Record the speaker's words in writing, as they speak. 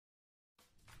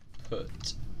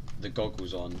put the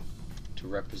goggles on to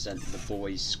represent the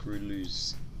boys screw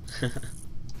loose.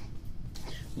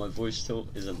 My voice still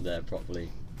isn't there properly,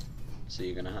 so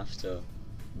you're gonna have to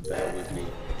bear with me.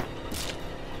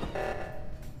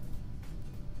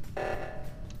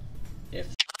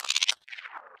 If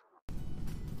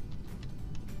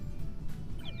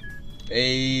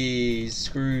hey,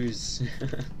 screws.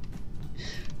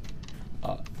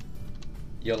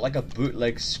 You're like a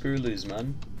bootleg screw loose,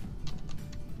 man.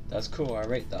 That's cool, I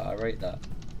rate that, I rate that.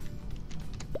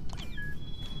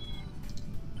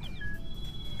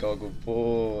 Goggle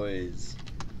boys.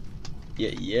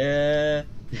 Yeah, yeah.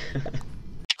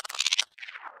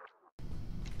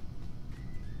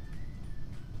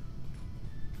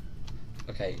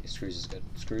 Okay, screws is good.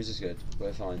 Screws is good.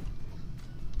 We're fine.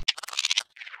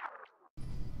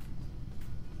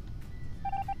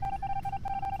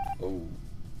 Oh.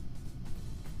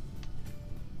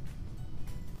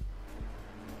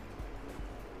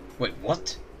 Wait,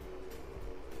 what?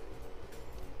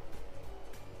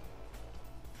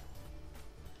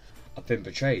 I've been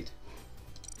betrayed.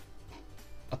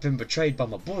 I've been betrayed by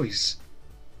my boys.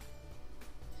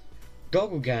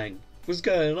 Goggle gang, what's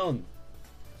going on?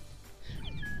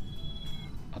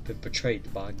 I've been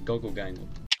betrayed by Goggle gang.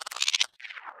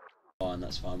 Fine,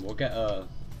 that's fine. We'll get a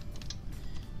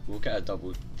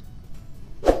double.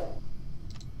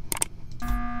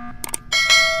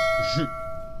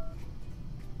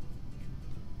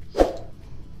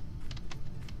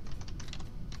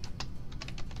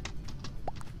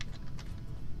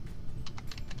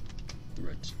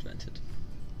 Regimented,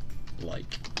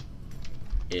 like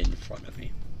in front of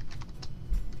me.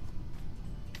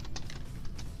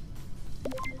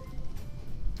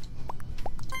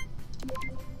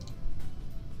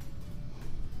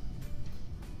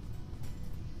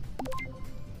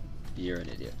 You're an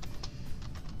idiot.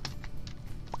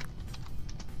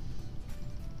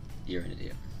 You're an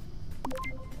idiot.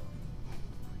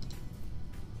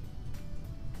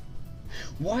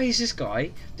 Why is this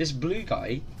guy, this blue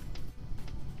guy,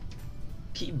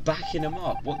 keep backing him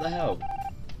up? What the hell?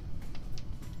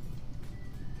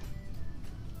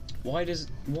 Why?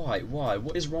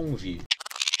 What is wrong with you?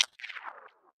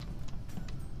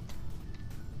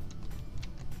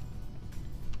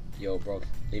 Yo, bro,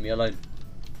 leave me alone.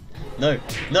 No,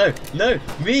 no, no,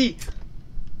 me!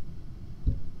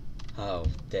 How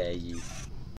dare you?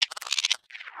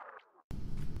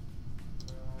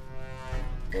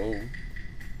 Oh.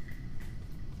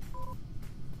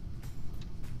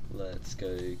 Let's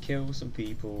go kill some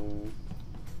people.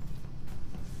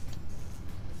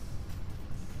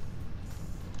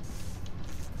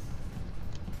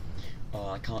 Oh,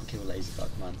 I can't kill Lazy Duck,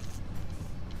 man.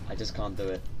 I just can't do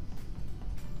it.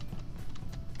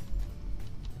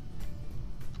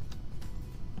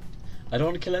 I don't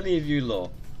want to kill any of you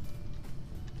lot.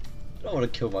 I don't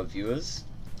want to kill my viewers.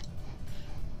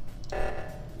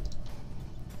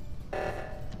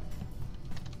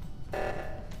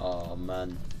 Oh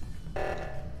man.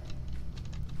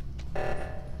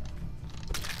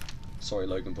 Sorry,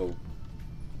 Logan Paul.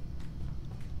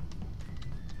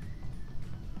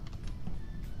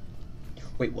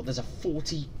 Wait, what? There's a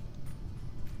 40.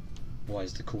 Why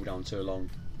is the cooldown so long?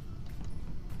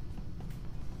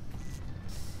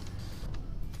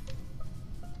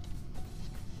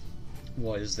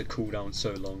 Why is the cooldown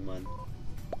so long, man?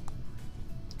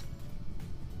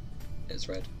 It's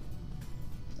red.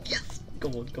 Yes! Go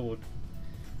on, go on.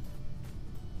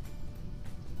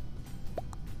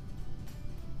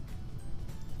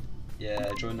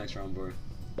 Yeah, join next round, bro.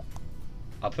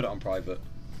 I'll put it on private.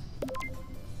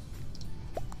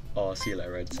 Oh, see you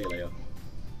later, Red. See you later.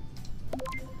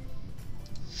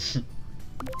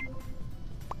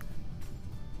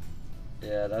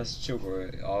 Yeah, that's chill, bro.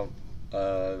 I'll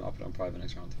put it on private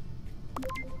next round.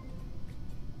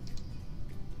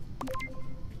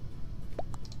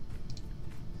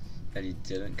 Eddie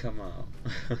didn't come out.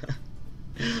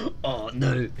 Oh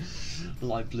no!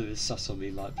 Light blue is sus on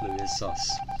me. Light blue is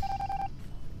sus.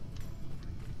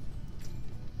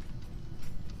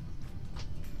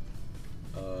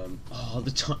 Oh,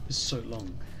 the time is so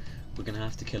long. We're gonna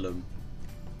have to kill him.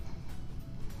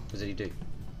 What did he do?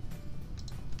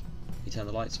 He turned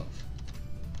the lights off.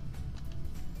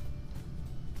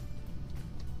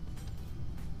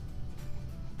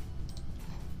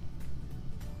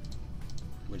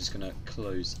 We're just gonna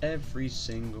close every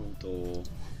single door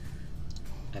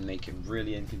and make it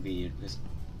really inconvenient because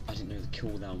I didn't know the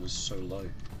cooldown was so low.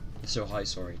 It's so high,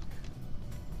 sorry.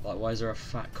 Like, why is there a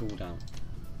fat cooldown?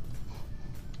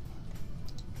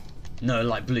 No,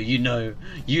 like blue, you know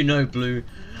blue.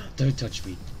 Don't touch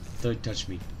me. Don't touch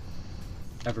me.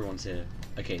 Everyone's here.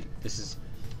 Okay, this is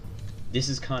This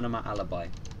is kind of my alibi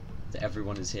that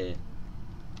everyone is here.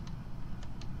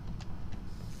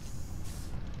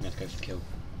 I'm gonna have to go for the kill.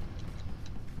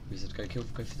 We said go for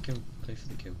the kill. Go for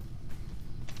the kill.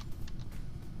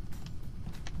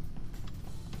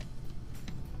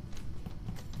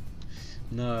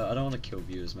 No, I don't want to kill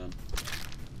viewers, man.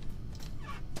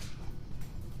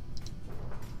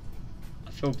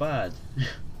 I feel bad.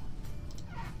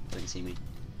 Don't see me.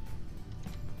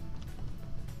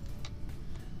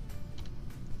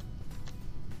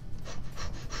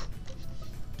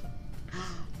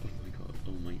 Oh my god,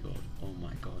 oh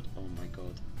my god, oh my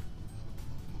god.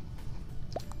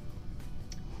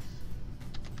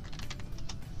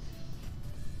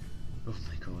 Oh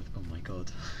my god, oh my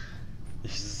god.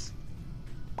 This is...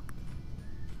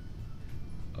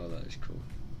 Oh, that is cool.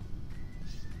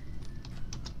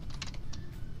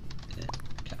 Yeah,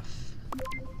 calf.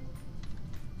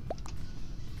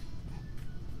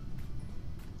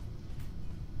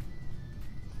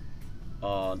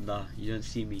 Oh, nah, you don't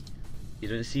see me. You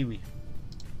don't see me.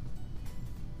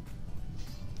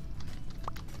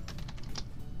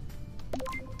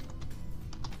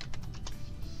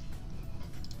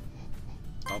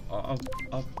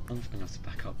 I'm gonna have to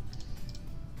back up.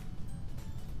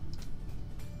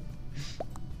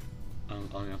 I'm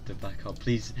gonna have to back up.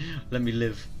 Please, let me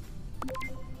live.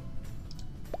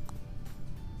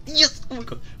 Yes! Oh my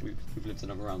god! We've lived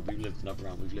another round. We've lived another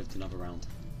round. We've lived another round.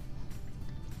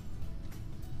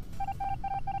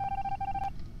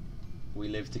 We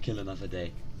live to kill another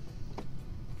day.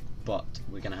 But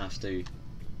we're gonna have to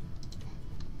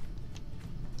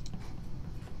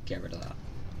get rid of that.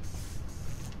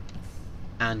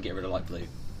 And get rid of light blue.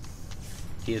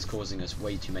 He is causing us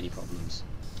way too many problems.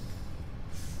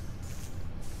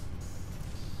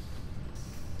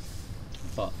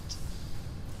 But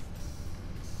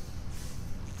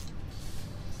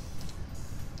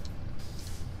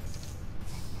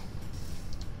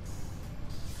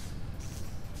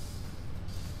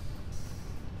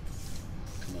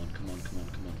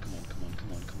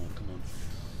come on.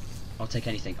 I'll take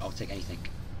anything.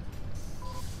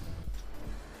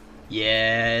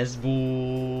 Yes,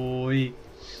 boy.